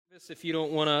If you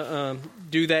don't want to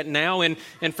do that now. And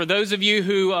for those of you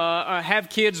who have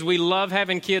kids, we love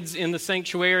having kids in the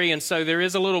sanctuary, and so there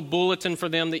is a little bulletin for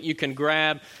them that you can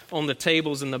grab on the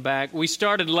tables in the back. We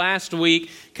started last week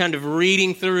kind of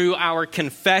reading through our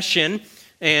confession,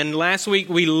 and last week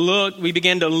we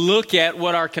began to look at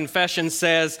what our confession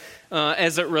says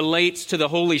as it relates to the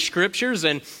Holy Scriptures.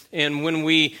 And when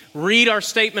we read our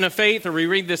statement of faith, or we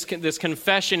read this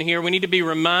confession here, we need to be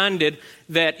reminded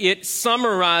that it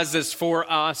summarizes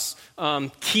for us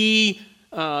key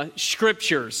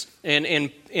Scriptures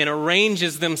and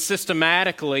arranges them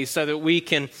systematically so that we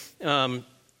can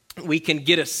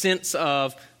get a sense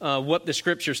of what the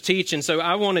Scriptures teach. And so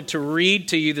I wanted to read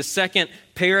to you the second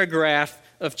paragraph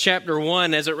of chapter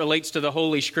 1 as it relates to the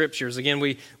Holy Scriptures. Again,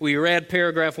 we read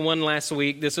paragraph 1 last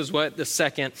week. This is what the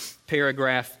second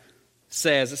paragraph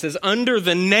says. It says, under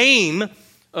the name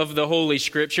of the Holy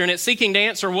Scripture, and it's seeking to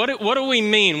answer, what do we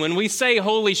mean when we say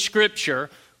Holy Scripture?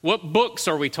 What books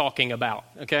are we talking about?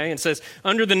 Okay, it says,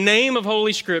 under the name of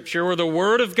Holy Scripture, or the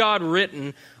Word of God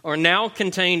written, are now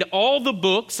contained all the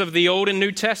books of the Old and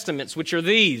New Testaments, which are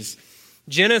these: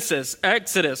 Genesis,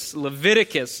 Exodus,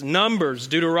 Leviticus, Numbers,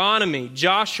 Deuteronomy,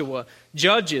 Joshua,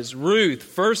 Judges,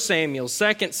 Ruth, 1 Samuel,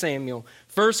 2 Samuel,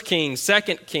 1 Kings,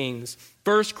 2 Kings,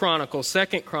 1 Chronicles,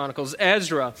 2 Chronicles,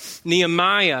 Ezra,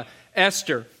 Nehemiah,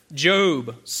 Esther,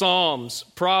 Job, Psalms,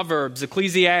 Proverbs,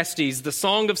 Ecclesiastes, the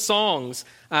Song of Songs,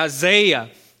 Isaiah,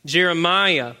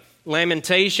 Jeremiah,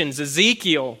 Lamentations,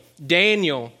 Ezekiel,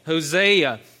 Daniel,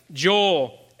 Hosea,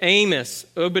 Joel, Amos,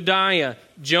 Obadiah,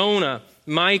 Jonah,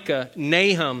 Micah,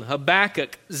 Nahum,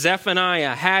 Habakkuk,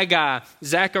 Zephaniah, Haggai,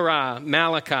 Zechariah,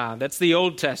 Malachi. That's the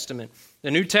Old Testament.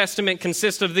 The New Testament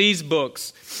consists of these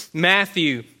books: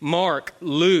 Matthew, Mark,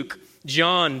 Luke,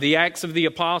 John, the Acts of the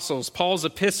Apostles, Paul's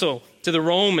epistle to the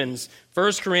Romans,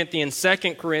 1 Corinthians,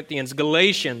 2 Corinthians,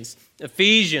 Galatians,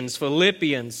 Ephesians,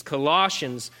 Philippians,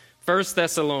 Colossians, 1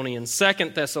 Thessalonians, 2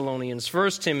 Thessalonians,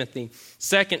 1 Timothy,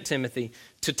 2 Timothy,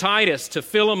 to Titus, to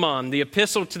Philemon, the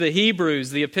epistle to the Hebrews,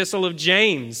 the epistle of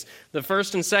James, the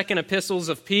first and second epistles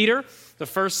of Peter, the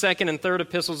first, second, and third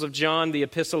epistles of John, the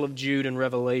epistle of Jude, and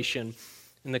Revelation.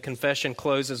 And the confession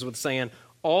closes with saying,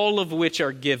 all of which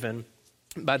are given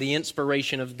by the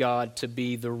inspiration of God to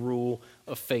be the rule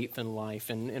of faith and life.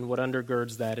 And what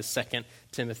undergirds that is 2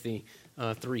 Timothy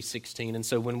 3:16. And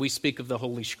so when we speak of the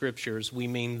Holy Scriptures, we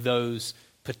mean those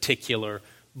particular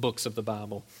books of the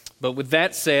Bible. But with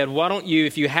that said, why don't you,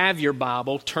 if you have your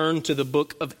Bible, turn to the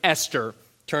book of Esther.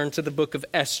 Turn to the book of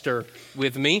Esther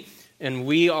with me. And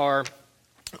we are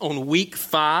on week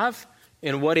 5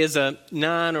 in what is a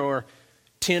 9 or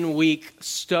 10-week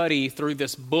study through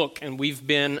this book. And we've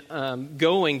been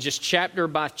going just chapter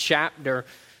by chapter,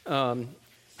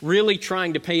 really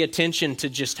trying to pay attention to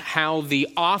just how the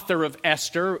author of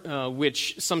Esther,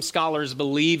 which some scholars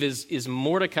believe is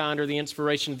Mordecai under the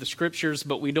inspiration of the Scriptures,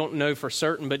 but we don't know for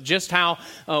certain, but just how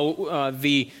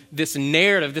this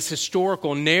narrative, this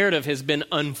historical narrative has been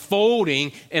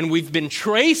unfolding, and we've been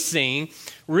tracing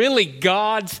really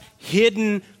God's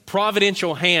hidden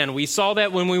providential hand. We saw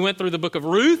that when we went through the book of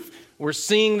Ruth. We're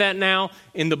seeing that now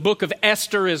in the book of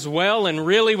Esther as well, and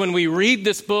really when we read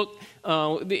this book,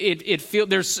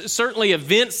 there's certainly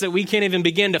events that we can't even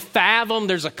begin to fathom.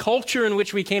 There's a culture in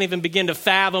which we can't even begin to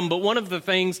fathom. But one of the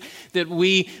things that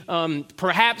we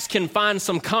perhaps can find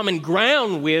some common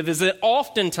ground with is that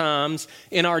oftentimes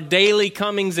in our daily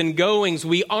comings and goings,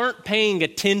 we aren't paying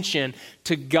attention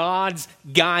to God's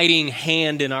guiding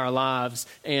hand in our lives.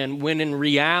 And when in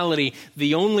reality,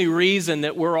 the only reason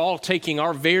that we're all taking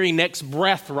our very next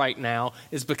breath right now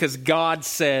is because God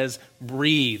says,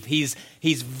 breathe. He's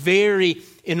very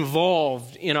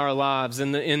involved in our lives,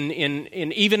 and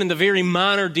even in the very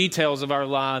minor details of our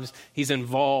lives, He's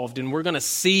involved. And we're going to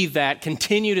see that,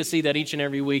 continue to see that each and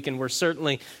every week, and we're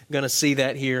certainly going to see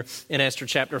that here in Esther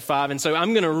chapter 5. And so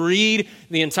I'm going to read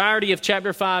the entirety of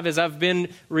chapter 5 as I've been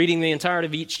reading the entirety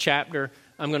of each chapter.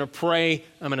 I'm going to pray,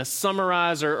 I'm going to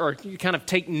summarize or kind of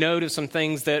take note of some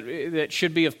things that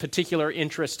should be of particular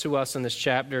interest to us in this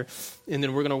chapter, and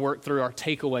then we're going to work through our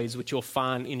takeaways, which you'll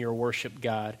find in your worship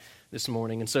guide this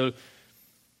morning. And so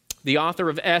the author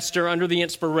of Esther, under the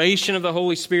inspiration of the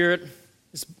Holy Spirit,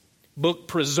 this book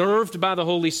preserved by the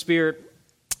Holy Spirit,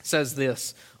 says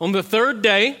this: on the third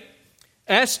day,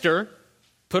 Esther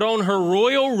put on her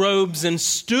royal robes and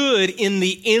stood in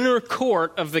the inner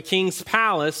court of the king's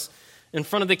palace in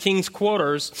front of the king's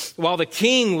quarters, while the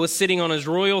king was sitting on his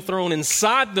royal throne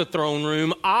inside the throne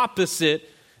room opposite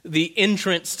the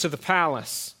entrance to the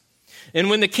palace. And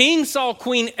when the king saw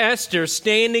Queen Esther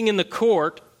standing in the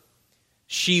court,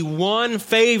 She won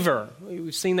favor.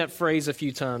 We've seen that phrase a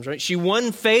few times, right? She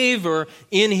won favor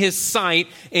in his sight,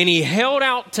 and he held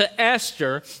out to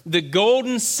Esther the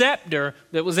golden scepter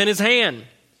that was in his hand.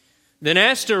 Then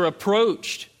Esther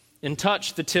approached and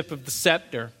touched the tip of the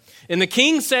scepter. And the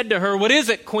king said to her, "What is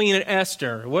it, Queen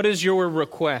Esther? What is your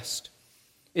request?"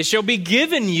 "It shall be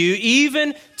given you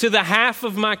even to the half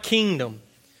of my kingdom."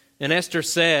 And Esther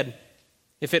said,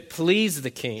 "If it please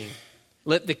the king,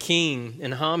 let the king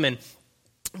and Haman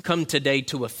come today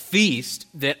to a feast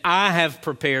that I have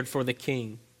prepared for the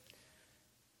king."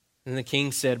 And the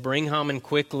king said, "Bring Haman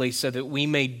quickly so that we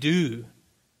may do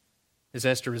as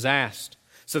Esther has asked."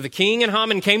 So the king and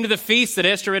Haman came to the feast that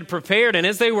Esther had prepared, and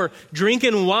as they were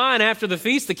drinking wine after the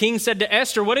feast, the king said to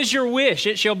Esther, "What is your wish?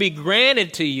 It shall be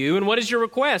granted to you. And what is your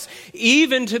request?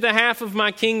 Even to the half of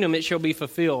my kingdom it shall be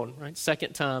fulfilled." Right?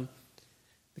 Second time,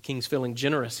 the king's feeling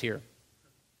generous here.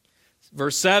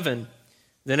 Verse 7,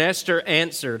 then Esther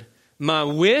answered, "My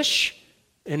wish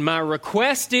and my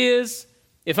request is,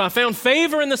 if I found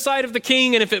favor in the sight of the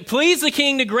king, and if it please the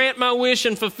king to grant my wish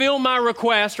and fulfill my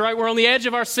request," right? We're on the edge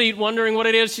of our seat wondering what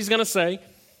it is she's going to say.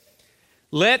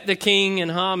 "Let the king and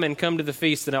Haman come to the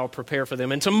feast that I will prepare for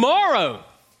them. And tomorrow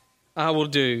I will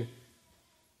do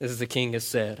as the king has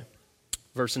said."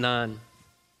 Verse 9,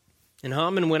 and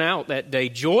Haman went out that day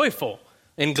joyful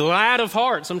and glad of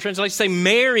heart. Some translations say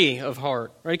merry of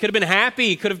heart. Right? He could have been happy.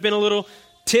 He could have been a little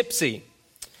tipsy.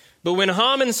 But when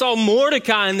Haman saw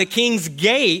Mordecai in the king's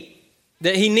gate,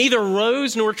 that he neither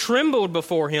rose nor trembled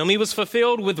before him, he was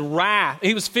filled with wrath.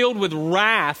 He was filled with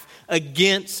wrath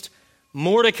against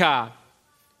Mordecai.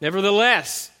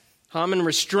 Nevertheless, Haman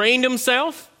restrained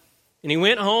himself, and he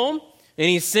went home, and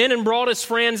he sent and brought his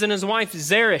friends and his wife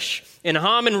Zeresh. And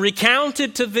Haman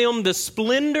recounted to them the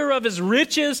splendor of his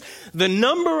riches, the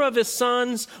number of his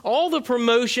sons, all the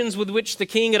promotions with which the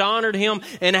king had honored him,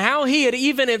 and how he had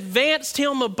even advanced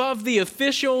him above the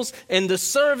officials and the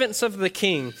servants of the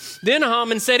king. Then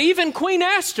Haman said, "Even Queen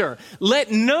Esther,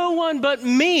 let no one but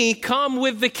me come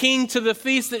with the king to the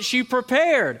feast that she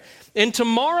prepared. And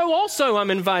tomorrow also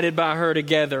I'm invited by her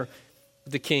together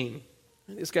with the king."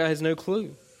 This guy has no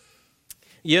clue.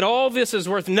 "Yet all this is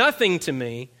worth nothing to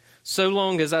me, so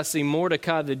long as I see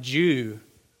Mordecai the Jew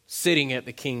sitting at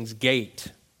the king's gate."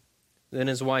 Then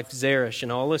his wife Zeresh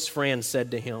and all his friends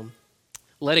said to him,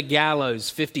 "Let a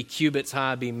gallows 50 cubits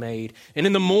high be made, and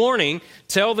in the morning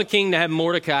tell the king to have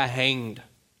Mordecai hanged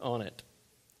on it.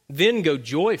 Then go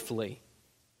joyfully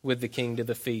with the king to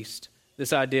the feast."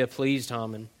 This idea pleased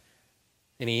Haman,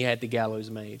 and he had the gallows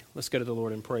made. Let's go to the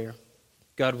Lord in prayer.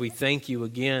 God, we thank you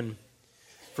again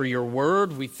for your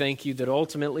word. We thank you that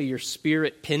ultimately your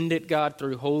Spirit penned it, God,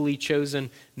 through holy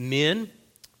chosen men,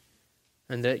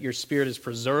 and that your Spirit has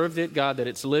preserved it, God, that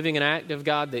it's living and active,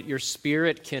 God, that your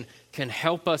Spirit can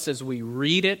help us as we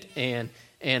read it and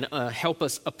help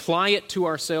us apply it to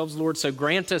ourselves, Lord. So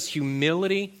grant us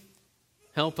humility.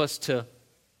 Help us to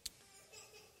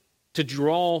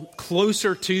draw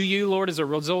closer to you, Lord, as a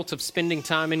result of spending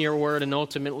time in your word, and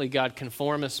ultimately, God,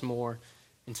 conform us more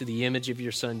into the image of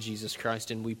your Son, Jesus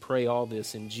Christ. And we pray all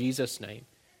this in Jesus' name.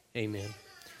 Amen.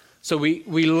 So we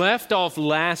left off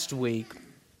last week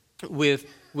with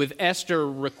Esther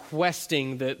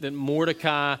requesting that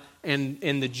Mordecai and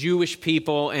the Jewish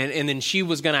people, and then she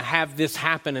was going to have this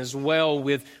happen as well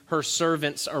with her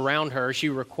servants around her. She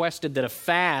requested that a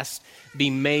fast be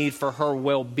made for her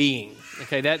well-being.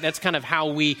 Okay, that's kind of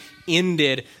how we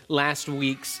ended last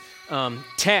week's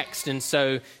text. And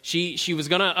so she was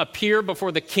going to appear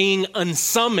before the king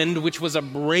unsummoned, which was a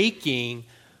breaking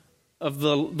of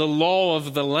the law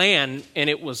of the land, and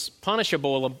it was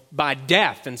punishable by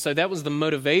death. And so that was the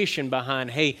motivation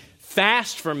behind, hey,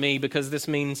 fast for me because this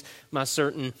means my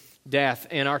certain death.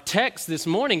 And our text this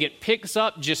morning, it picks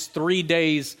up just 3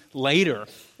 days later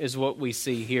is what we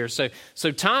see here. So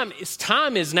time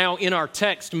is now in our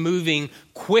text moving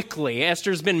quickly.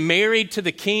 Esther's been married to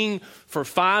the king for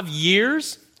 5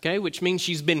 years, okay, which means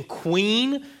she's been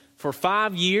queen for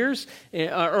 5 years,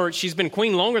 or she's been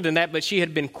queen longer than that, but she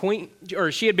had been queen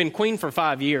for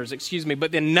 5 years,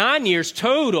 But then 9 years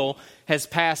total has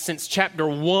passed since chapter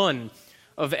 1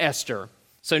 of Esther.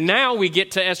 So now we get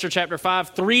to Esther chapter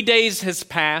 5. 3 days has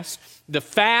passed. The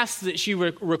fast that she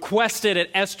requested in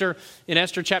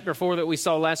Esther chapter 4 that we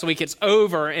saw last week, it's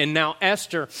over, and now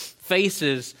Esther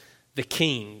faces the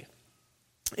king.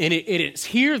 And it's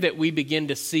here that we begin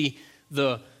to see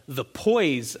the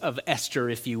poise of Esther,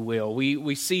 if you will.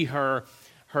 We see her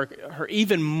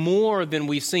even more than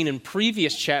we've seen in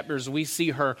previous chapters. We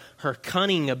see her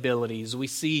cunning abilities. We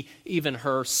see even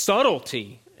her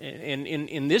subtlety. And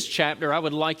in this chapter, I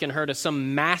would liken her to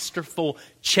some masterful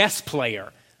chess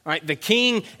player. Right, the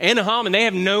king and Haman, they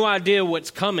have no idea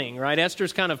what's coming, right?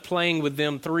 Esther's kind of playing with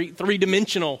them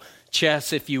three-dimensional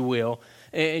chess, if you will.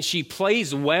 And she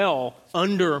plays well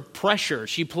under pressure.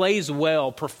 She plays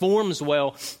well, performs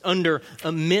well under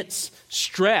immense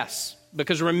stress.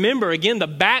 Because remember, again, the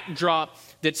backdrop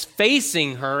that's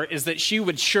facing her is that she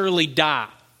would surely die.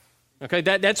 Okay,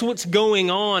 that's what's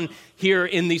going on here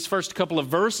in these first couple of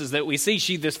verses that we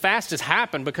see. This fast has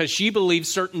happened because she believes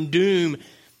certain doom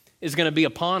is going to be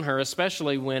upon her,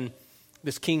 especially when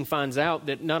this king finds out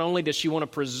that not only does she want to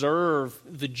preserve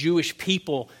the Jewish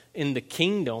people in the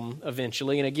kingdom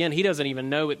eventually, and again, he doesn't even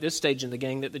know at this stage in the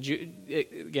game that the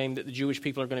Jewish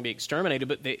people are going to be exterminated,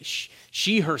 but that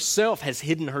she herself has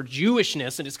hidden her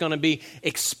Jewishness, and it's going to be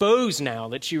exposed now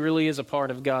that she really is a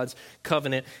part of God's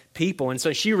covenant people. And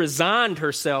so she resigned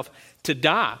herself to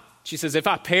die. She says, if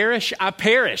I perish, I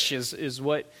perish, is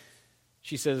what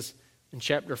she says in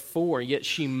chapter 4, yet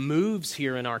she moves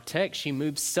here in our text. She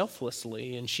moves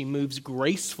selflessly and she moves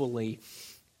gracefully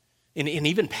and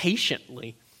even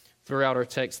patiently throughout our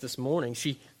text this morning.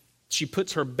 She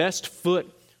puts her best foot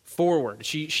forward.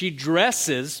 She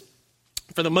dresses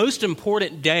for the most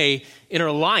important day in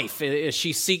her life as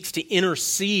she seeks to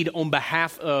intercede on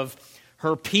behalf of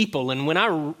her people. And when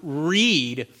I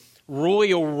read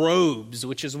royal robes,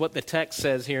 which is what the text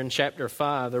says here in chapter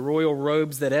 5, the royal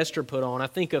robes that Esther put on, I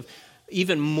think of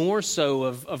even more so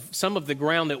of some of the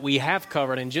ground that we have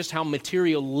covered and just how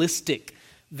materialistic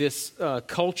this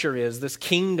culture is, this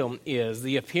kingdom is.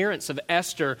 The appearance of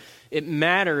Esther, it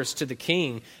matters to the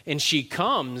king. And she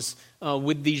comes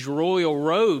with these royal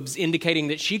robes, indicating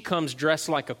that she comes dressed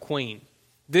like a queen.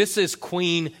 This is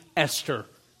Queen Esther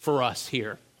for us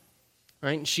here.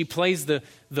 Right? And she plays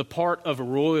the part of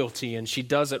royalty, and she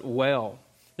does it well.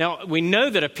 Now, we know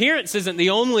that appearance isn't the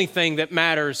only thing that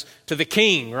matters to the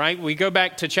king, right? We go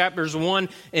back to chapters 1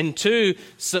 and 2.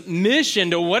 Submission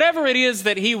to whatever it is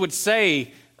that he would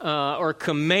say or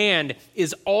command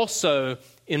is also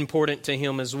important to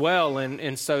him as well.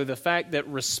 And so the fact that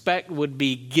respect would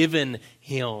be given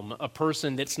him, a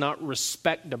person that's not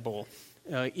respectable,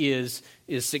 is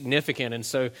significant. And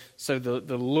so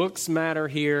the looks matter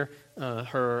here.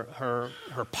 Her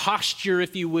posture,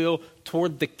 if you will,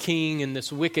 toward the king in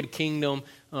this wicked kingdom,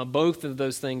 both of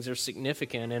those things are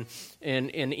significant. And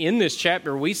in this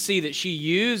chapter, we see that she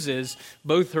uses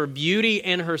both her beauty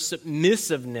and her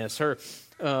submissiveness, her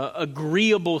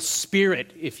agreeable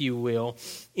spirit, if you will,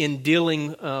 in dealing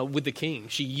with the king.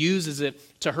 She uses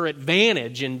it to her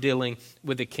advantage in dealing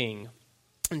with the king.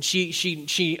 And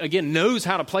she again knows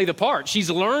how to play the part. She's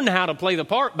learned how to play the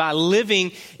part by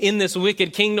living in this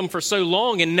wicked kingdom for so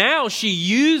long. And now she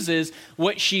uses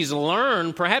what she's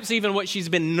learned, perhaps even what she's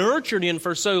been nurtured in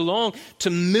for so long, to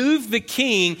move the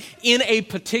king in a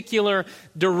particular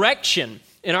direction.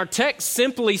 And our text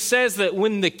simply says that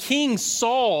when the king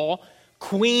saw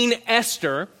Queen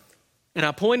Esther, and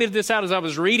I pointed this out as I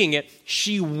was reading it,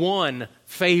 she won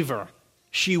favor.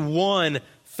 She won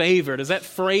favor. Does that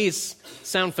phrase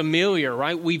sound familiar,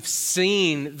 right? We've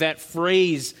seen that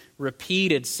phrase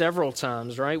repeated several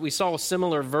times, right? We saw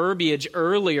similar verbiage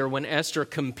earlier when Esther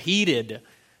competed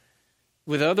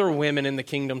with other women in the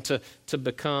kingdom to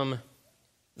become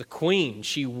the queen.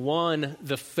 She won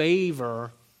the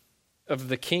favor of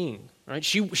the king, right?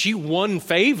 She won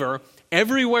favor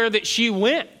everywhere that she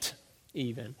went,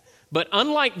 even. But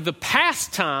unlike the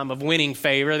past time of winning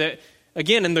favor, that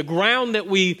again, in the ground that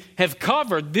we have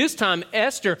covered, this time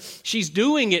Esther, she's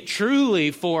doing it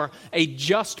truly for a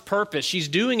just purpose. She's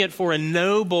doing it for a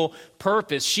noble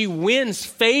purpose. She wins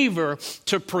favor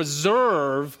to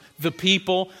preserve the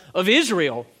people of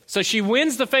Israel. So she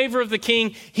wins the favor of the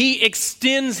king. He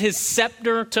extends his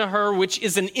scepter to her, which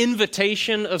is an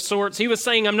invitation of sorts. He was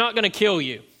saying, I'm not going to kill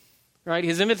you. Right?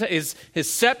 His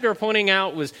scepter pointing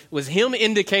out was him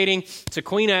indicating to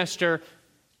Queen Esther,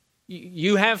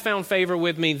 you have found favor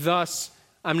with me, thus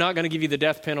I'm not going to give you the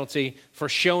death penalty for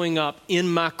showing up in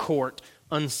my court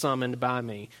unsummoned by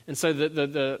me. And so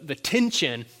the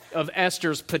tension of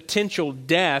Esther's potential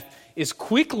death is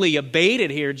quickly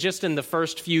abated here just in the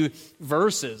first few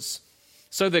verses.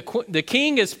 So the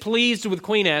king is pleased with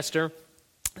Queen Esther,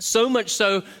 so much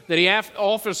so that he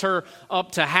offers her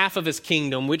up to half of his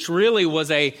kingdom, which really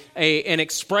was an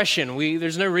expression.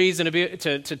 There's no reason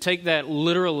to take that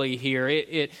literally here.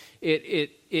 It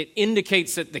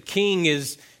indicates that the king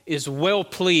is well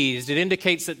pleased. It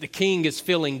indicates that the king is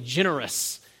feeling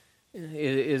generous.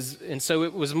 And so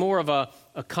it was more of a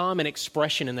common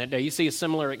expression in that day. You see a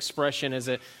similar expression as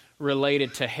it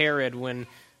related to Herod when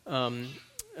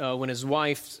when his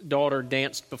wife's daughter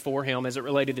danced before him as it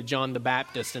related to John the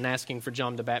Baptist and asking for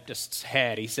John the Baptist's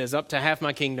head. He says, "Up to half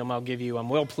my kingdom I'll give you. I'm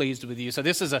well pleased with you." So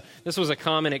this was a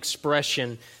common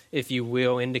expression, if you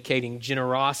will, indicating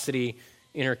generosity,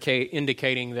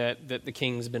 indicating that the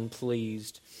king's been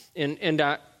pleased. And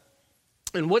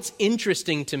what's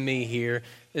interesting to me here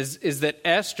is that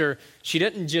Esther, she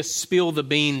doesn't just spill the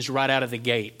beans right out of the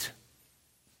gate.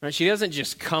 Right? She doesn't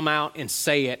just come out and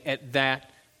say it at that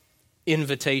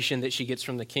invitation that she gets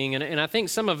from the king. And I think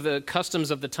some of the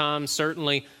customs of the time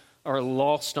certainly are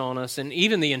lost on us, and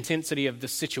even the intensity of the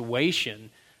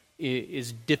situation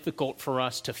is difficult for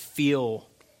us to feel.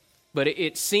 But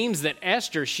it seems that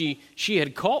Esther, she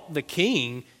had caught the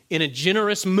king in a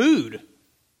generous mood.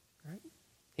 Right?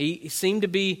 He seemed to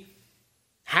be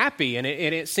happy, and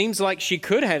it seems like she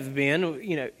could have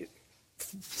been,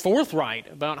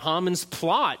 forthright about Haman's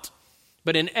plot.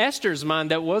 But in Esther's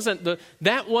mind, that wasn't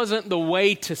the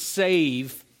way to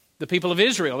save the people of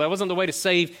Israel. That wasn't the way to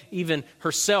save even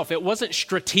herself. It wasn't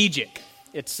strategic,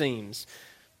 it seems.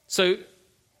 So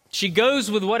she goes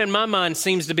with what in my mind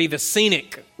seems to be the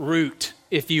scenic route,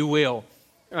 if you will.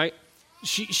 Right?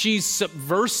 She's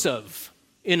subversive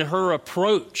in her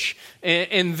approach.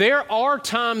 And there are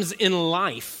times in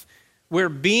life where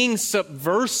being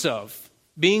subversive,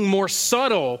 being more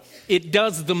subtle, it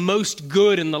does the most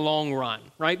good in the long run,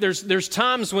 right? There's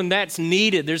times when that's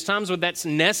needed. There's times when that's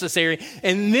necessary.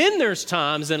 And then there's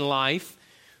times in life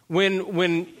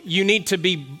when you need to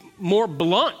be more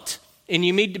blunt and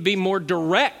you need to be more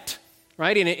direct,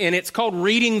 right? And it's called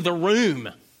reading the room,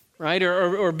 right?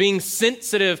 Or being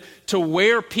sensitive to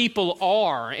where people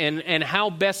are and how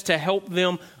best to help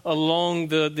them along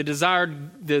the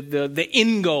desired, the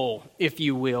end goal, if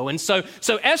you will. And so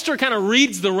Esther kind of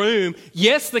reads the room.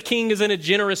 Yes, the king is in a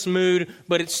generous mood,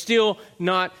 but it's still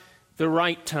not the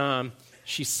right time.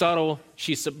 She's subtle,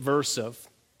 she's subversive.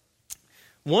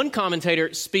 One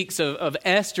commentator speaks of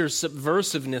Esther's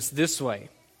subversiveness this way.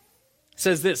 It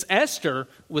says this: Esther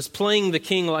was playing the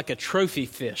king like a trophy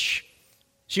fish.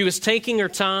 She was taking her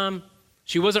time.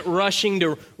 She wasn't rushing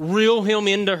to reel him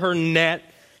into her net.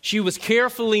 She was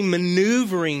carefully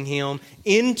maneuvering him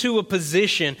into a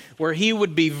position where he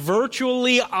would be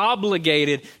virtually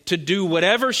obligated to do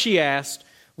whatever she asked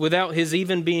without his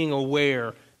even being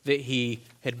aware that he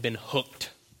had been hooked.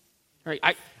 Right?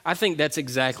 I think that's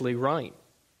exactly right.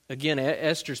 Again,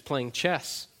 Esther's playing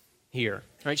chess here.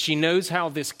 Right? She knows how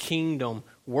this kingdom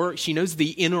works. She knows the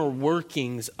inner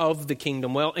workings of the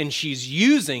kingdom well, and she's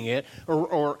using it,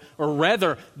 or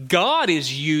rather, God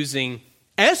is using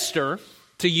Esther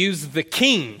to use the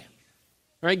king.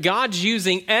 Right? God's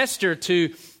using Esther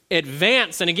to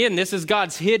advance. And again, this is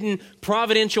God's hidden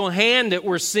providential hand that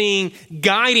we're seeing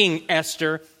guiding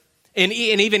Esther and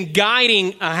even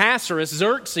guiding Ahasuerus,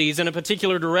 Xerxes, in a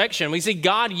particular direction. We see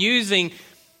God using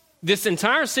this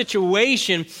entire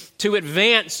situation to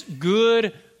advance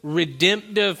good,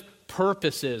 redemptive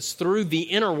purposes through the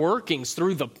inner workings,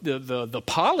 through the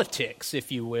politics,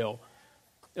 if you will,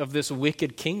 of this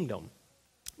wicked kingdom.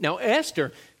 Now,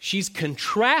 Esther, she's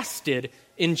contrasted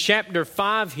in chapter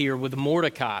 5 here with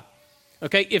Mordecai.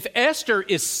 Okay, if Esther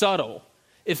is subtle,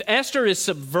 if Esther is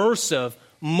subversive,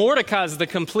 Mordecai is the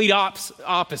complete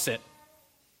opposite.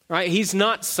 Right? He's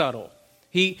not subtle.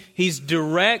 He's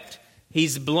direct.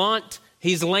 He's blunt.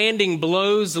 He's landing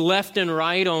blows left and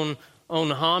right on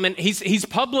Haman. He's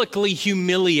publicly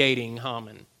humiliating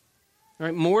Haman.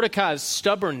 Right? Mordecai's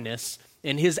stubbornness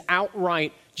and his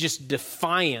outright just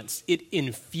defiance, it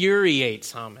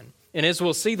infuriates Haman. And as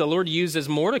we'll see, the Lord uses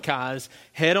Mordecai's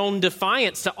head-on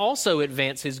defiance to also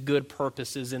advance his good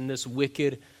purposes in this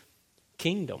wicked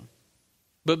kingdom.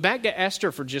 But back to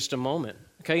Esther for just a moment.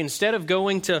 Okay, instead of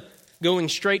going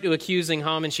straight to accusing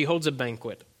Haman, she holds a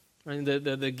banquet. Right?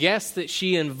 The guests that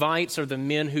she invites are the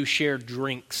men who share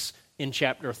drinks in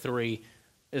chapter 3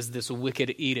 as this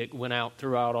wicked edict went out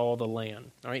throughout all the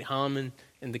land. All right, Haman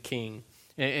and the king.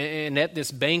 And at this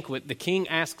banquet, the king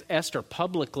asks Esther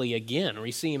publicly again.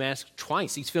 We see him ask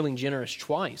twice. He's feeling generous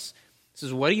twice. He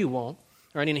says, "What do you want?"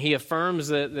 All right, and he affirms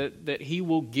that he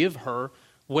will give her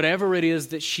whatever it is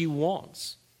that she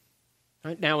wants.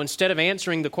 All right, now, instead of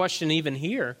answering the question even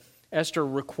here, Esther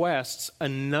requests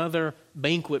another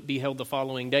banquet be held the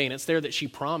following day. And it's there that she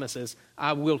promises,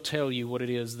 "I will tell you what it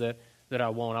is that I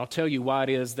want. I'll tell you why it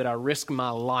is that I risk my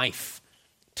life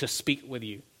to speak with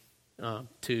you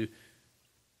the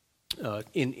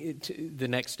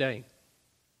next day."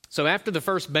 So after the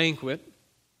first banquet,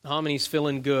 Haman, he's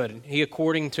feeling good. He,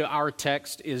 according to our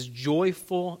text, is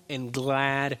joyful and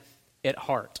glad at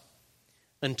heart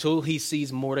until he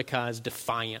sees Mordecai's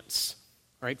defiance,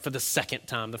 right, for the second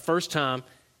time. The first time,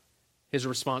 his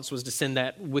response was to send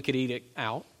that wicked edict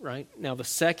out, right? Now, the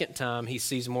second time he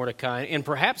sees Mordecai and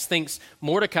perhaps thinks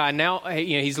Mordecai now,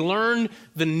 he's learned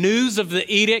the news of the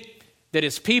edict that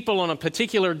his people on a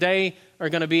particular day are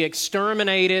going to be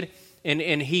exterminated,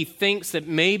 and he thinks that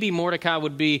maybe Mordecai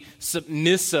would be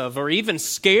submissive or even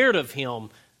scared of him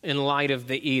in light of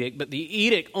the edict. But the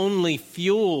edict only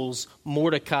fuels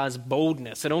Mordecai's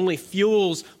boldness. It only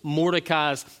fuels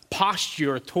Mordecai's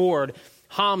posture toward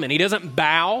Haman. He doesn't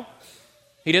bow.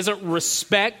 He doesn't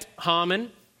respect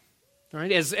Haman.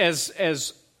 Right?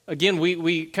 As again,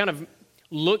 we kind of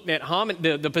looked at Haman.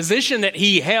 The position that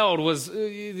he held was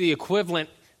the equivalent,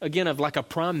 again, of like a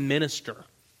prime minister.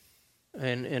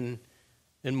 And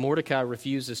Mordecai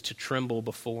refuses to tremble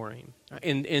before him.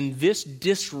 And this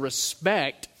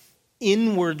disrespect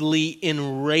inwardly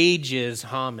enrages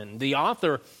Haman. The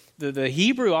author, the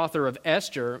Hebrew author of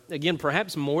Esther, again,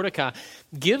 perhaps Mordecai,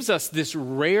 gives us this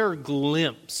rare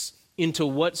glimpse into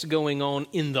what's going on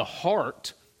in the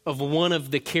heart of one of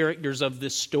the characters of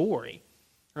this story.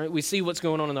 Right? We see what's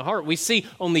going on in the heart. We see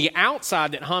on the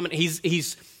outside that Haman,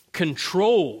 he's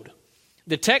controlled.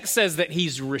 The text says that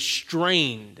he's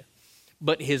restrained,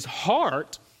 but his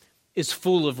heart is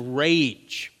full of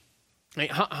rage.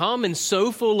 Right? Haman's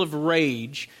so full of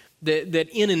rage that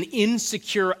in an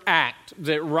insecure act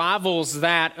that rivals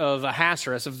that of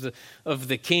Ahasuerus, of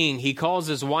the king, he calls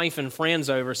his wife and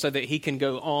friends over so that he can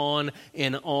go on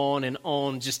and on and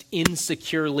on, just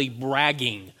insecurely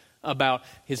bragging about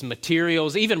his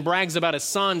materials, even brags about his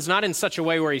sons, not in such a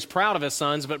way where he's proud of his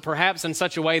sons, but perhaps in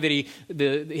such a way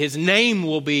that his name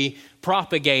will be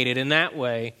propagated in that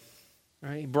way.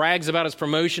 Right? He brags about his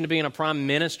promotion to being a prime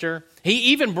minister.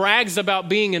 He even brags about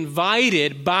being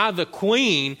invited by the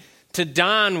queen to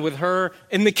dine with her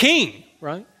and the king,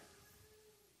 right?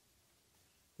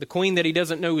 The queen that he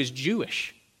doesn't know is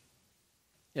Jewish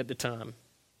at the time.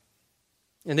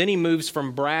 And then he moves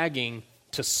from bragging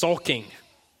to sulking,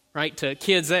 right? To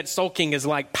kids, that sulking is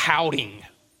like pouting,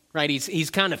 right? He's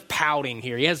kind of pouting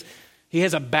here. He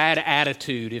has a bad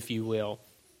attitude, if you will.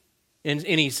 And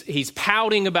he's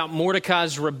pouting about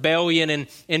Mordecai's rebellion,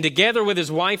 and together with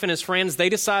his wife and his friends, they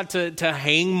decide to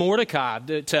hang Mordecai,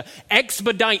 to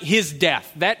expedite his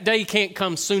death. That day can't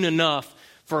come soon enough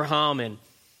for Haman.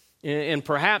 And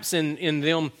perhaps in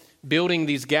them building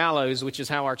these gallows, which is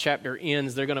how our chapter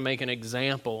ends, they're going to make an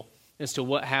example as to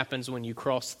what happens when you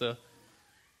cross the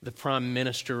prime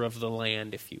minister of the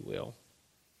land, if you will.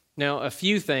 Now, a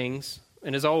few things,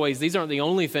 and as always, these aren't the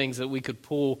only things that we could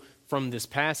pull from this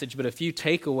passage, but a few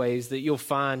takeaways that you'll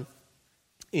find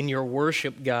in your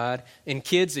worship guide. And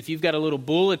kids, if you've got a little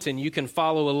bulletin, you can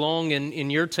follow along in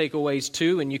your takeaways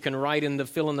too, and you can write in the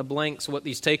fill in the blanks what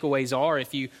these takeaways are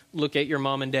if you look at your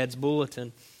mom and dad's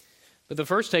bulletin. But the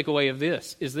first takeaway of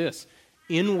this is this: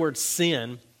 inward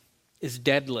sin is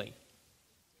deadly.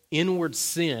 Inward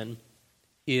sin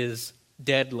is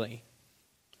deadly.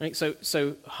 Right?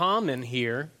 So Haman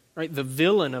here, right, the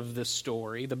villain of this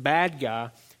story, the bad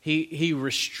guy, he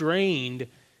restrained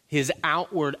his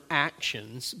outward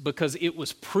actions because it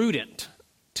was prudent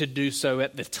to do so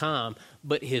at the time,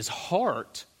 but his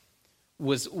heart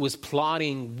was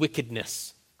plotting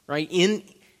wickedness, right?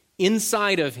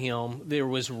 Inside of him there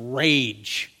was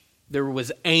rage, there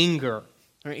was anger.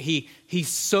 Right? He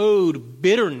sowed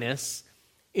bitterness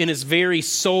in his very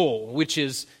soul, which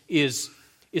is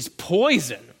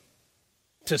poison.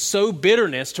 To sow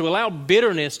bitterness, to allow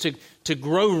bitterness to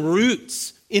grow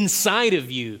roots inside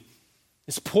of you,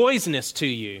 is poisonous to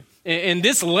you. And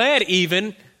this led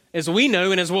even, as we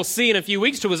know and as we'll see in a few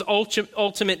weeks, to his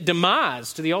ultimate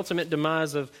demise, to the ultimate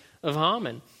demise of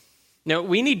Haman. Now, what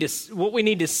we need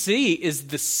to see is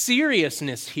the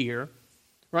seriousness here,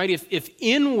 right? If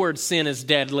inward sin is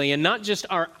deadly and not just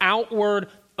our outward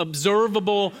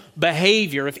observable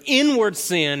behavior, if inward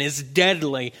sin is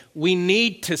deadly, we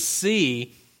need to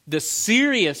see the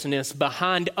seriousness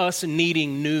behind us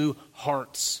needing new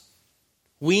hearts.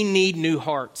 We need new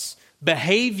hearts.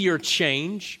 Behavior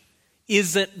change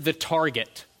isn't the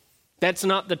target. That's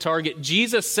not the target.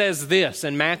 Jesus says this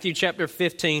in Matthew chapter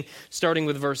 15, starting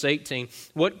with verse 18.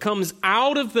 What comes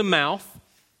out of the mouth,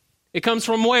 it comes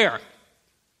from where?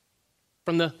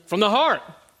 From the heart.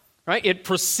 Right? It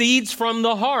proceeds from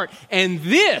the heart. And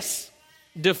this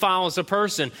defiles a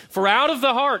person. For out of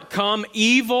the heart come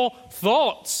evil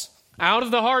thoughts. Out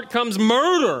of the heart comes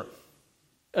murder,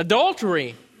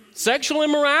 adultery, sexual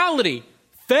immorality,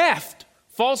 theft,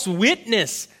 false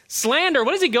witness, slander.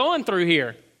 What is he going through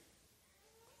here?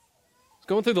 He's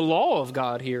going through the law of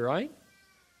God here, right?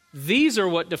 These are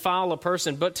what defile a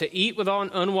person, but to eat with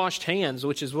unwashed hands,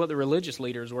 which is what the religious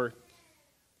leaders were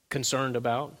concerned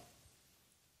about,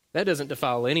 that doesn't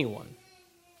defile anyone.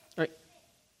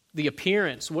 the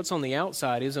appearance, what's on the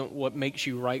outside, isn't what makes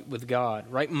you right with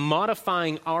God, right?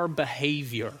 Modifying our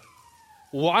behavior,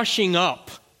 washing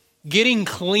up, getting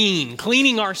clean,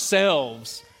 cleaning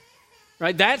ourselves,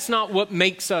 right? That's not what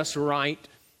makes us right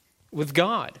with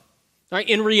God. Right?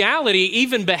 In reality,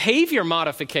 even behavior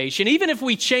modification, even if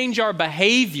we change our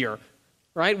behavior,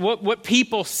 right, what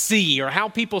people see or how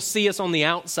people see us on the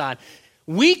outside,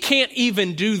 we can't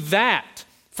even do that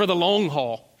for the long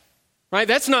haul. Right?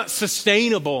 That's not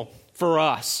sustainable for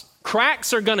us.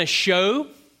 Cracks are going to show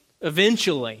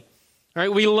eventually.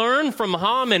 Right? We learn from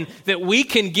Haman that we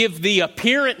can give the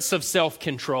appearance of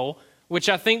self-control, which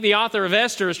I think the author of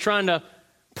Esther is trying to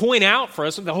point out for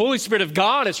us, the Holy Spirit of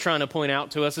God is trying to point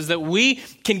out to us, is that we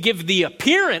can give the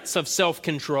appearance of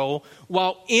self-control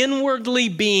while inwardly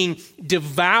being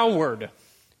devoured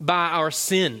by our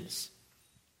sins.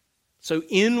 So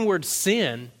inward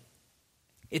sin,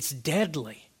 it's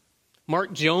deadly.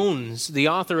 Mark Jones, the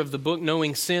author of the book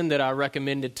Knowing Sin that I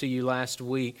recommended to you last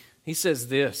week, he says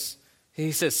this.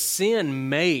 He says sin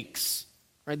makes,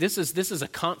 right? This is a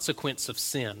consequence of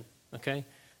sin, okay?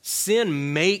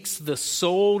 Sin makes the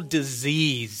soul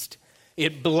diseased.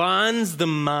 It blinds the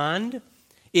mind.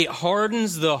 It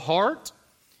hardens the heart.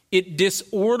 It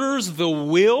disorders the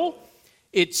will.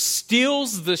 It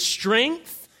steals the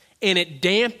strength. And it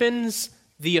dampens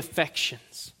the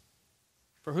affections.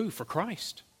 For who? For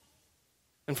Christ.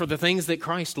 And for the things that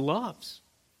Christ loves.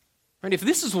 Right? If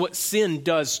this is what sin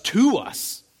does to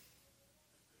us,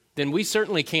 then we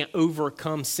certainly can't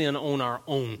overcome sin on our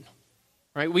own.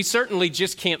 Right? We certainly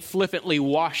just can't flippantly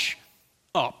wash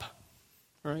up.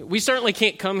 Right? We certainly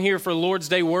can't come here for Lord's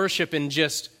Day worship and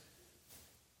just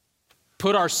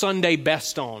put our Sunday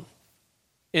best on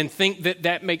and think that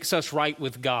that makes us right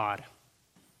with God.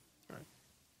 Right?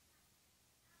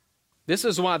 This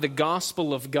is why the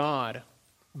gospel of God,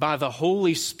 by the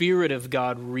Holy Spirit of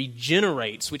God,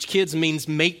 regenerates, which kids means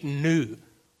make new.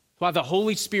 Why the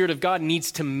Holy Spirit of God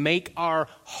needs to make our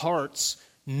hearts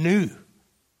new.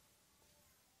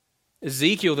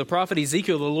 Ezekiel, the prophet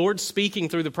Ezekiel, the Lord speaking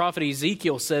through the prophet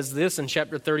Ezekiel says this in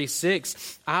chapter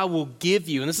 36, I will give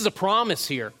you, and this is a promise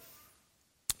here,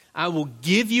 I will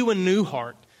give you a new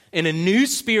heart, and a new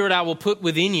spirit I will put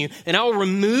within you, and I will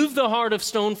remove the heart of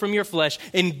stone from your flesh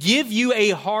and give you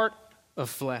a heart of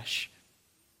flesh.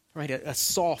 Right? A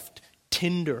soft,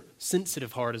 tender,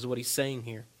 sensitive heart is what he's saying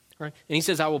here. Right? And he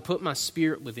says, I will put my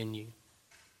spirit within you.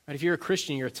 Right? If you're a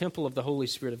Christian, you're a temple of the Holy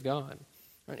Spirit of God.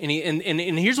 And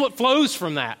here's what flows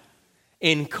from that.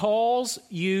 And calls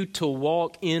you to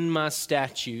walk in my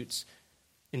statutes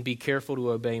and be careful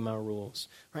to obey my rules.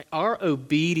 Right? Our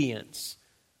obedience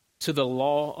to the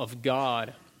law of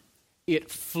God, it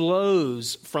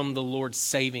flows from the Lord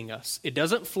saving us. It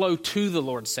doesn't flow to the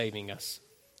Lord saving us.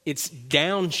 It's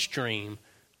downstream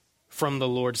from the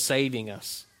Lord saving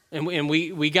us. And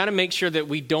we got to make sure that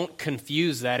we don't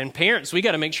confuse that. And parents, we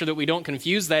got to make sure that we don't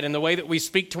confuse that in the way that we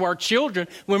speak to our children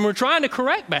when we're trying to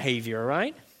correct behavior,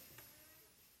 right?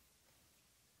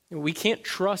 We can't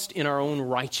trust in our own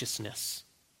righteousness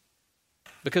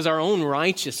because our own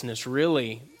righteousness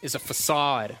really is a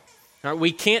facade. Right?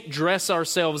 We can't dress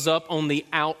ourselves up on the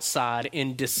outside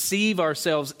and deceive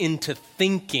ourselves into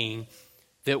thinking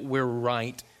that we're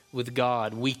right with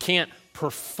God. We can't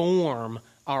perform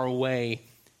our way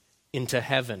into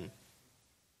heaven.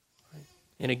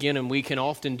 And again, and we can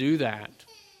often do that.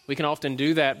 We can often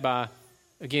do that by,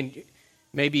 again,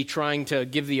 maybe trying to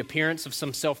give the appearance of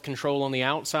some self-control on the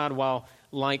outside while,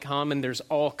 like Haman, there's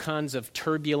all kinds of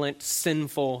turbulent,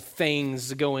 sinful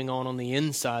things going on the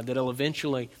inside that'll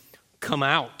eventually come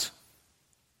out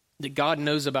that God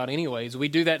knows about anyways. We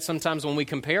do that sometimes when we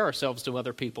compare ourselves to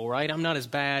other people, right? I'm not as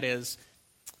bad as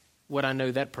what I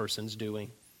know that person's doing.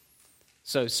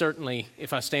 So certainly,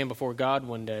 if I stand before God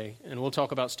one day, and we'll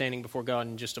talk about standing before God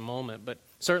in just a moment, but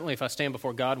certainly if I stand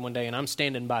before God one day and I'm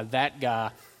standing by that guy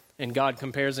and God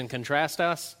compares and contrasts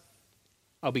us,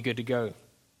 I'll be good to go.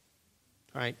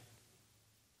 Right?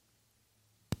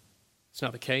 It's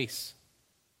not the case.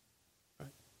 Right?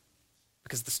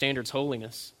 Because the standard's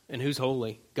holiness. And who's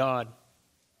holy? God.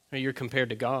 You're compared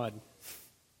to God.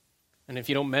 And if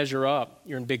you don't measure up,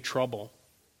 you're in big trouble.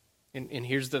 And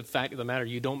here's the fact of the matter.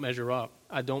 You don't measure up.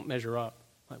 I don't measure up.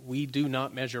 We do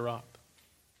not measure up.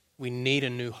 We need a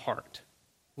new heart.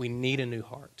 We need a new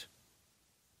heart.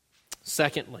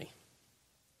 Secondly,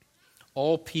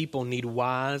 all people need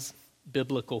wise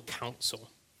biblical counsel.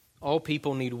 All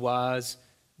people need wise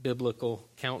biblical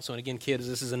counsel. And again, kids,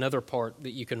 this is another part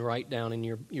that you can write down in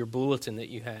your bulletin that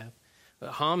you have.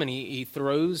 But Haman, he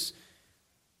throws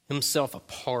himself a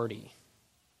party.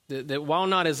 That while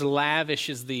not as lavish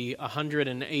as the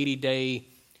 180-day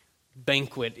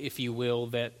banquet, if you will,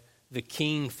 that the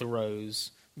king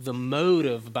throws, the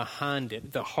motive behind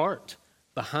it, the heart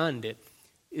behind it,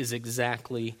 is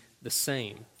exactly the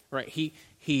same. Right?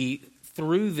 He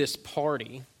threw this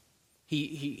party.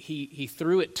 He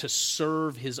threw it to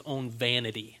serve his own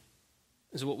vanity,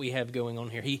 is what we have going on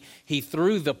here. He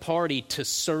threw the party to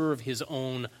serve his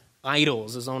own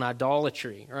idols, his own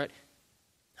idolatry. Right?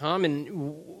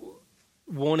 Haman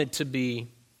wanted to be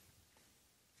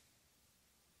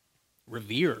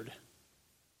revered.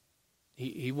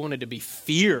 He wanted to be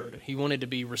feared. He wanted to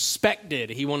be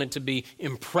respected. He wanted to be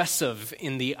impressive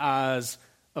in the eyes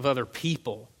of other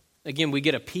people. Again, we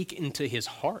get a peek into his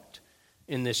heart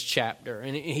in this chapter.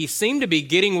 And he seemed to be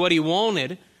getting what he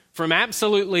wanted from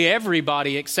absolutely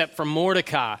everybody except from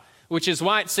Mordecai, which is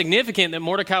why it's significant that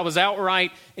Mordecai was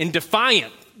outright and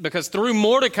defiant, because through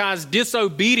Mordecai's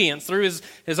disobedience, through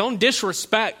his own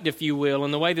disrespect, if you will,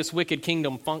 in the way this wicked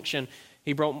kingdom functioned,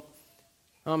 he brought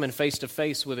Haman face to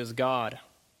face with his God.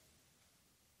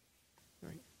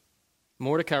 Right.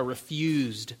 Mordecai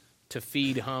refused to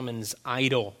feed Haman's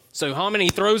idol. So Haman, he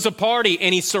throws a party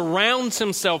and he surrounds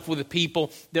himself with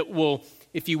people that will,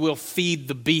 if you will, feed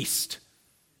the beast.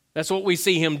 That's what we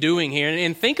see him doing here.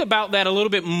 And think about that a little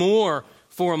bit more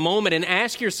for a moment and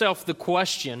ask yourself the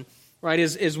question, right,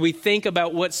 as we think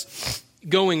about what's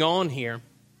going on here.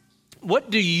 What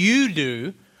do you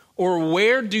do, or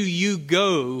where do you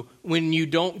go when you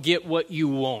don't get what you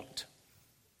want?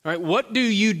 All right, what do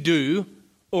you do,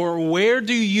 or where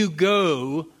do you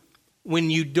go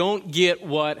when you don't get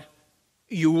what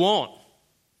you want?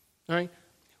 All right?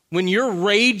 When you're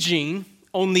raging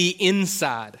on the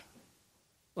inside,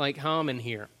 like Haman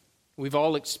here, we've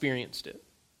all experienced it.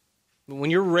 But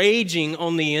when you're raging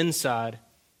on the inside,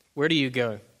 where do you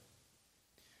go?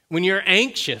 When you're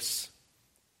anxious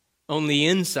on the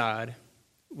inside,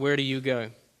 where do you go?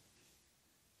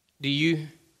 Do you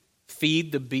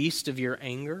feed the beast of your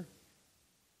anger?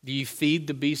 Do you feed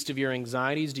the beast of your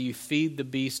anxieties? Do you feed the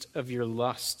beast of your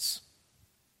lusts?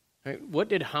 Right? What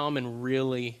did Haman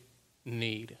really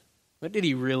need? What did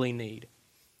he really need?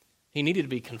 He needed to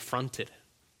be confronted.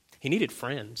 He needed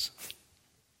friends.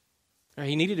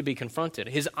 He needed to be confronted.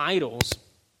 His idols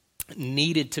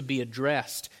needed to be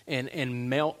addressed and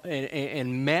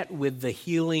met with the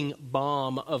healing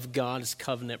balm of God's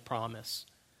covenant promise.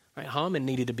 Right? Haman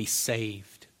needed to be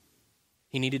saved.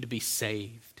 He needed to be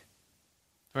saved.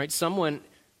 Right? Someone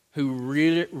who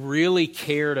really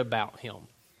cared about him,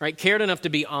 right? Cared enough to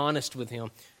be honest with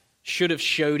him, should have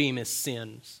showed him his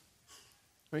sins.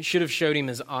 Right? Should have showed him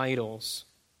his idols.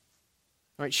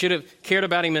 Right? Should have cared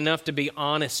about him enough to be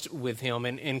honest with him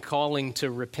and calling to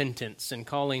repentance and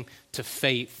calling to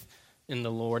faith in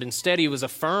the Lord. Instead, he was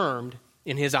affirmed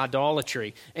in his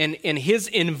idolatry. And his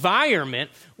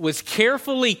environment was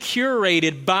carefully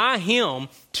curated by him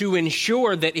to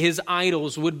ensure that his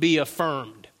idols would be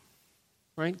affirmed.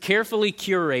 Right? Carefully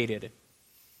curated.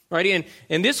 Right?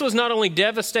 And this was not only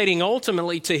devastating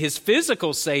ultimately to his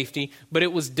physical safety, but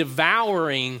it was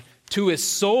devouring to his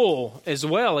soul as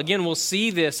well. Again, we'll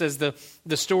see this as the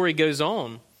story goes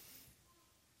on.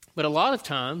 But a lot of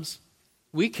times,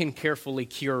 we can carefully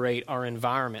curate our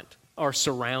environment, our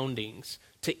surroundings,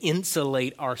 to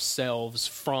insulate ourselves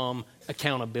from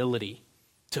accountability,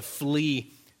 to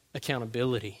flee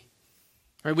accountability.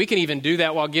 Right? We can even do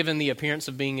that while given the appearance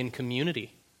of being in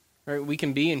community. Right? We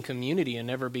can be in community and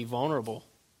never be vulnerable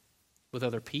with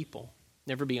other people.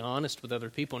 Never be honest with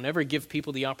other people. Never give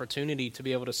people the opportunity to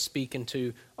be able to speak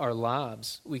into our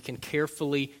lives. We can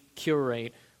carefully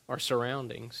curate our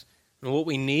surroundings. And what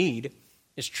we need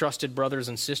is trusted brothers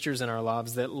and sisters in our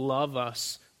lives that love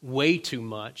us way too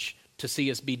much to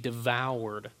see us be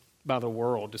devoured by the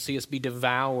world, to see us be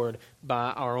devoured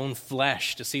by our own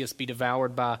flesh, to see us be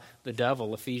devoured by the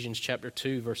devil. Ephesians chapter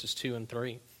 2, verses 2 and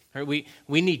 3. Right?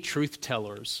 We need truth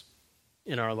tellers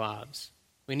in our lives.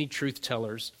 We need truth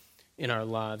tellers in our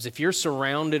lives. If you're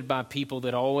surrounded by people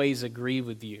that always agree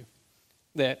with you,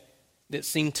 that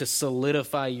seem to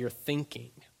solidify your thinking,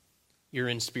 you're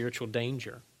in spiritual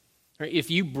danger. Right?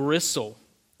 If you bristle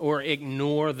or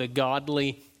ignore the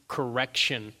godly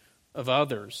correction of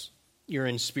others, you're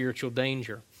in spiritual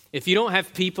danger. If you don't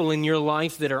have people in your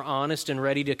life that are honest and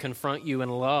ready to confront you in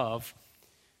love,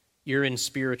 you're in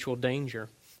spiritual danger.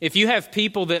 If you have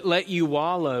people that let you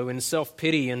wallow in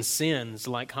self-pity and sins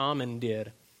like Haman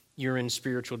did, you're in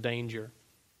spiritual danger.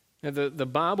 Now, the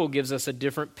Bible gives us a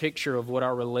different picture of what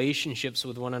our relationships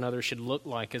with one another should look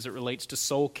like as it relates to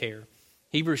soul care.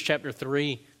 Hebrews chapter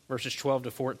 3, verses 12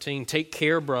 to 14. Take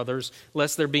care, brothers,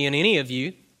 lest there be in any of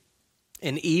you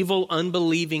an evil,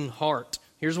 unbelieving heart.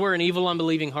 Here's where an evil,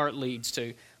 unbelieving heart leads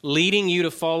to. leading you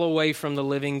to fall away from the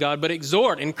living God. But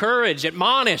exhort, encourage,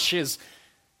 admonish is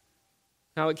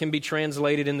how it can be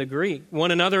translated in the Greek.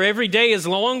 One another every day, as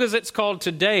long as it's called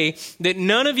today, that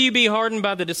none of you be hardened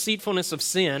by the deceitfulness of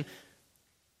sin.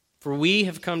 For we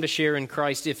have come to share in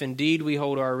Christ if indeed we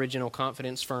hold our original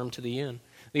confidence firm to the end.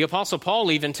 The Apostle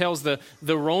Paul even tells the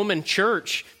Roman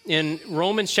church in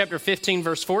Romans chapter 15,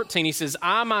 verse 14, he says,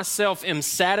 I myself am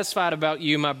satisfied about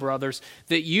you, my brothers,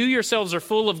 that you yourselves are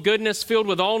full of goodness, filled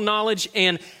with all knowledge,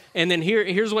 and then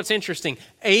here's what's interesting,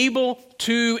 able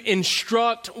to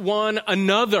instruct one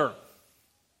another.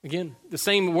 Again, the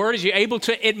same word as you, able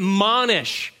to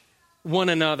admonish one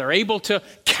another, able to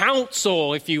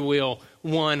counsel, if you will,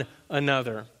 one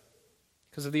another.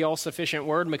 Because of the all-sufficient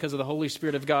word and because of the Holy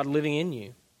Spirit of God living in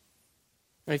you.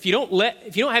 And if you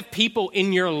don't have people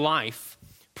in your life,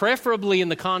 preferably in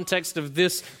the context of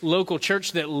this local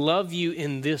church, that love you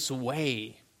in this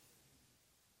way,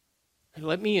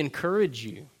 let me encourage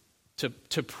you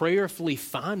to prayerfully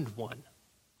find one.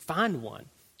 Find one.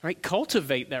 Right?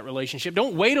 Cultivate that relationship.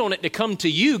 Don't wait on it to come to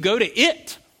you. Go to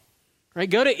it. Right?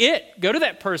 Go to it. Go to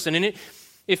that person. And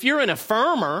if you're an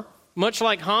affirmer, much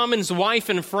like Haman's wife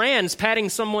and friends patting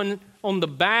someone on the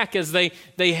back as they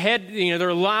head,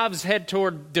 their lives head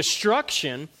toward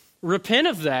destruction, repent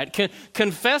of that.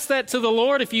 Confess that to the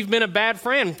Lord if you've been a bad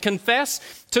friend.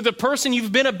 Confess to the person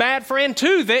you've been a bad friend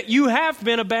to that you have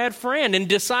been a bad friend, and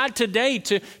decide today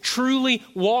to truly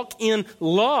walk in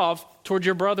love toward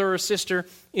your brother or sister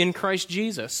in Christ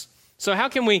Jesus. So how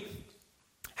can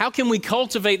we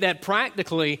cultivate that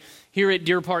practically here at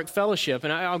Deer Park Fellowship?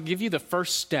 And I'll give you the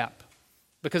first step,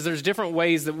 because there's different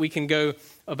ways that we can go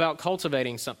about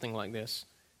cultivating something like this.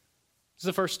 This is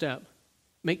the first step.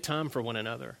 Make time for one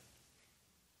another.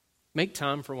 Make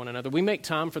time for one another. We make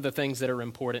time for the things that are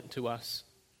important to us.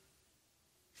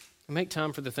 We make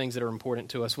time for the things that are important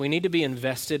to us. We need to be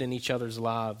invested in each other's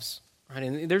lives. Right?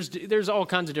 And there's all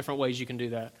kinds of different ways you can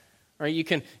do that. Right?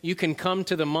 You can come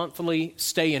to the monthly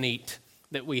stay and eat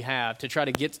that we have to try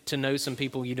to get to know some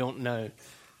people you don't know.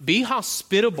 Be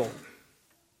hospitable.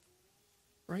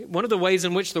 Right? One of the ways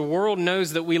in which the world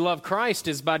knows that we love Christ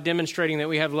is by demonstrating that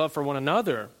we have love for one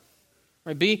another.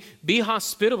 Right? Be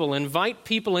hospitable. Invite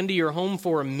people into your home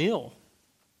for a meal.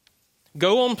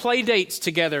 Go on play dates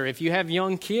together if you have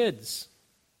young kids.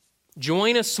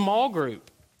 Join a small group.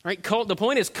 Right? The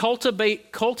point is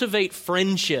cultivate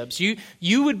friendships.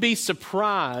 You would be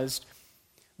surprised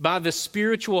by the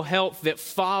spiritual health that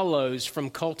follows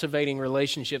from cultivating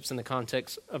relationships in the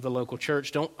context of the local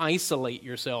church. Don't isolate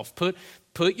yourself. Put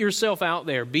yourself out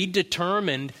there. Be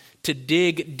determined to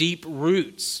dig deep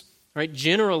roots. Right?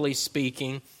 Generally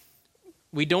speaking,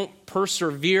 we don't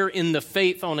persevere in the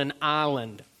faith on an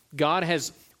island. God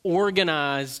has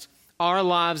organized our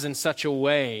lives in such a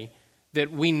way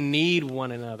that we need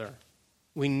one another.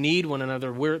 We need one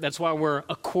another. That's why we're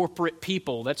a corporate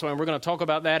people. That's why we're going to talk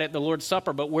about that at the Lord's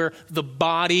Supper, but we're the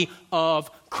body of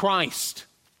Christ.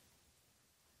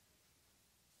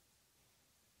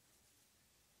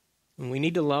 And we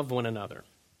need to love one another.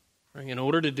 Right? In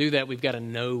order to do that, we've got to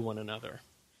know one another.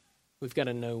 We've got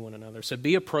to know one another. So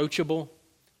be approachable,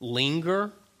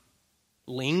 linger,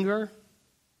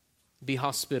 be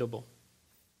hospitable.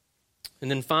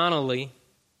 And then finally,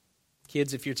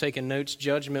 kids, if you're taking notes,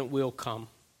 judgment will come.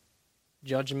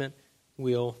 Judgment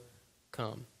will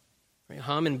come. Right?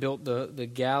 Haman built the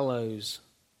gallows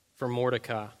for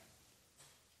Mordecai.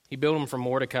 He built them for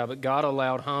Mordecai, but God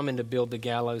allowed Haman to build the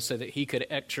gallows so that he could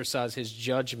exercise his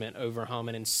judgment over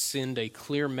Haman and send a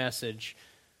clear message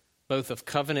both of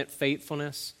covenant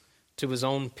faithfulness to his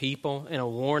own people and a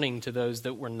warning to those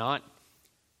that were not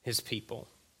his people.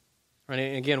 Right?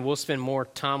 And again, we'll spend more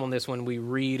time on this when we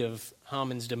read of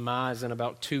Haman's demise in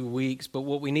about 2 weeks, but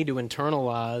what we need to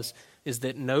internalize is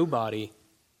that nobody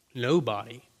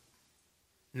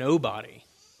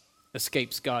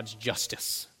escapes God's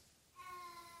justice,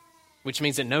 which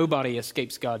means that nobody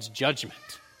escapes God's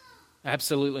judgment.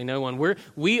 Absolutely no one.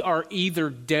 We are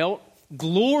either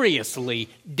gloriously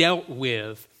dealt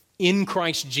with in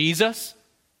Christ Jesus,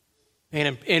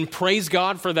 and praise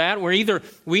God for that.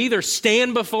 We either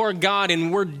stand before God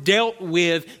and we're dealt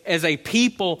with as a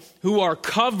people who are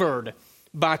covered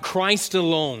by Christ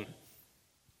alone,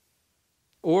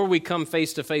 or we come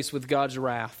face to face with God's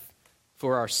wrath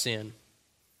for our sin.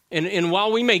 And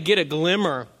while we may get a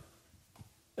glimmer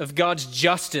of God's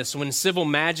justice when civil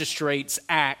magistrates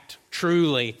act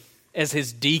truly as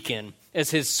his deacon, as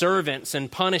his servants,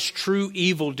 and punish true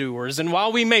evildoers, and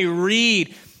while we may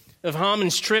read of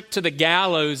Haman's trip to the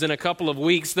gallows in a couple of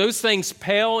weeks, those things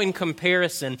pale in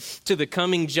comparison to the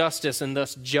coming justice and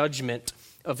thus judgment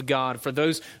of God for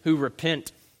those who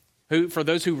repent, for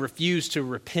those who refuse to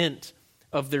repent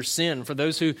of their sin, for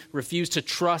those who refuse to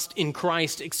trust in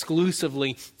Christ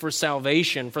exclusively for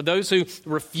salvation, for those who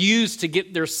refuse to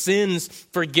get their sins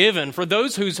forgiven, for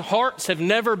those whose hearts have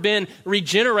never been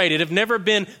regenerated, have never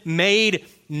been made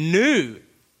new.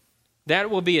 That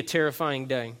will be a terrifying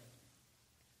day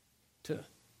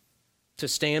to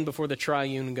stand before the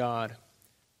triune God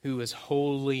who is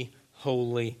holy,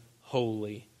 holy,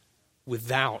 holy,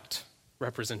 without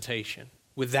representation,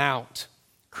 without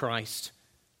Christ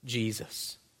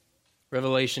Jesus.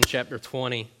 Revelation chapter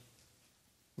 20,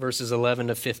 verses 11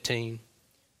 to 15.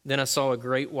 Then I saw a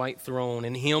great white throne,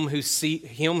 and him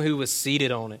who was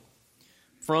seated on it.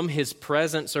 From his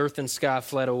presence earth and sky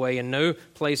fled away, and no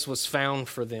place was found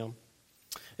for them.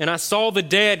 And I saw the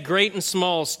dead, great and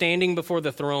small, standing before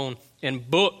the throne, and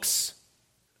books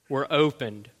were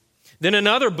opened. Then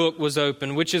another book was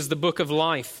opened, which is the book of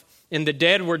life. And the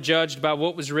dead were judged by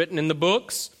what was written in the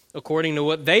books, according to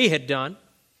what they had done.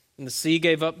 And the sea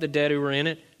gave up the dead who were in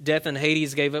it. Death and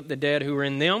Hades gave up the dead who were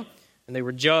in them. And they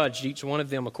were judged, each one of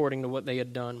them, according to what they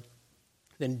had done.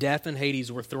 Then death and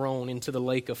Hades were thrown into the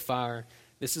lake of fire.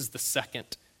 This is the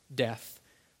second death,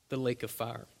 the lake of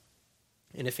fire.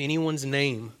 And if anyone's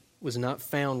name was not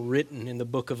found written in the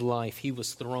book of life, he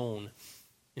was thrown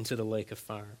into the lake of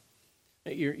fire.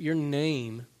 Your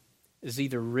name is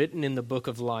either written in the book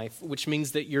of life, which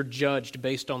means that you're judged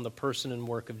based on the person and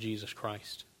work of Jesus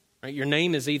Christ. Right? Your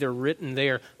name is either written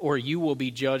there, or you will be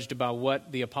judged by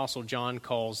what the Apostle John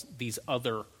calls these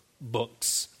other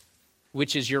books,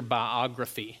 which is your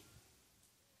biography,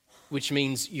 which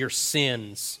means your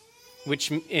sins,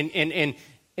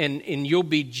 and you'll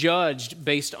be judged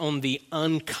based on the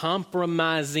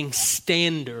uncompromising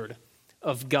standard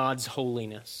of God's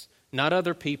holiness, not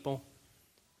other people.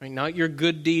 Right? Not your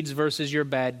good deeds versus your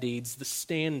bad deeds. The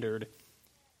standard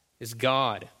is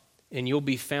God, and you'll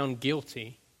be found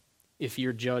guilty if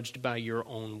you're judged by your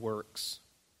own works.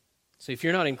 So if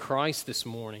you're not in Christ this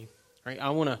morning, right,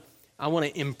 I want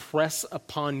to impress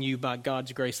upon you by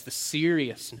God's grace the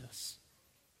seriousness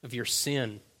of your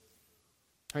sin.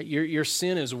 Right? Your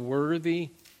sin is worthy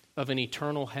of an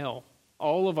eternal hell.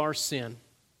 All of our sin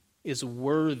is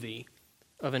worthy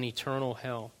of an eternal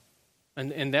hell.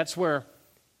 And that's where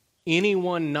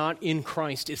anyone not in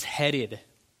Christ is headed.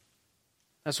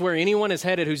 That's where anyone is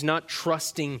headed who's not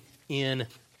trusting in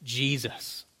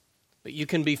Jesus. But you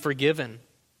can be forgiven.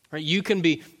 Right? You can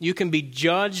be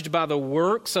judged by the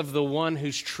works of the one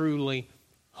who's truly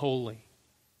holy.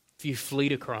 If you flee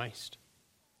to Christ,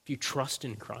 if you trust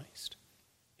in Christ,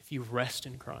 if you rest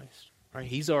in Christ. Right?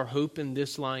 He's our hope in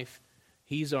this life.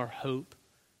 He's our hope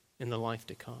in the life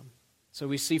to come. So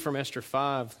we see from Esther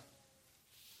 5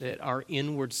 that our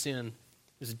inward sin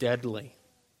is deadly.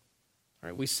 All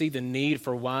right, we see the need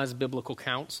for wise biblical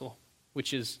counsel,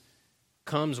 which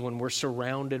comes when we're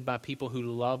surrounded by people who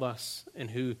love us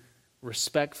and who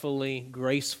respectfully,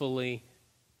 gracefully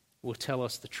will tell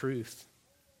us the truth.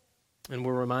 And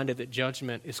we're reminded that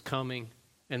judgment is coming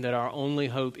and that our only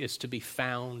hope is to be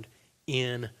found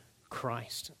in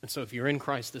Christ. And so if you're in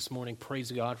Christ this morning,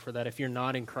 praise God for that. If you're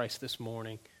not in Christ this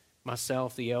morning,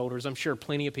 myself, the elders, I'm sure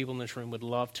plenty of people in this room would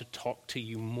love to talk to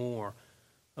you more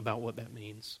about what that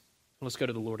means. Let's go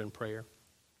to the Lord in prayer.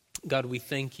 God, we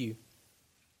thank you.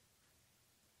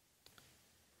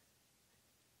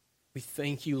 We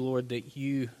thank you, Lord, that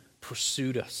you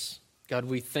pursued us. God,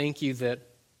 we thank you that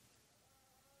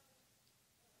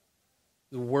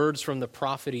the words from the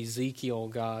prophet Ezekiel,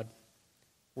 God,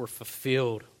 were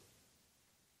fulfilled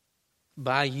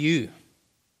by you,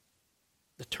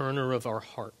 the turner of our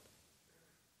heart.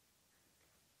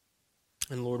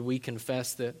 And Lord, we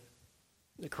confess that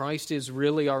Christ is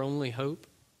really our only hope.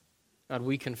 God,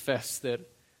 we confess that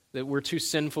we're too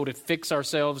sinful to fix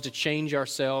ourselves, to change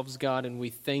ourselves, God, and we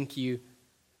thank you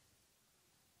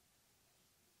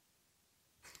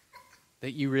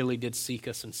that you really did seek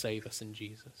us and save us in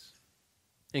Jesus.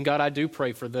 And God, I do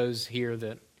pray for those here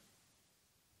that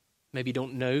maybe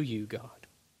don't know you, God,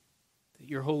 that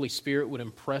your Holy Spirit would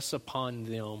impress upon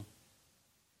them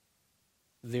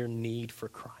their need for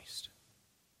Christ.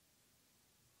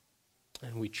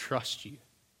 And we trust you,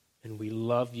 and we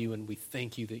love you, and we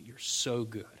thank you that you're so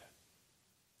good.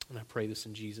 And I pray this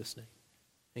in Jesus' name.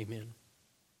 Amen.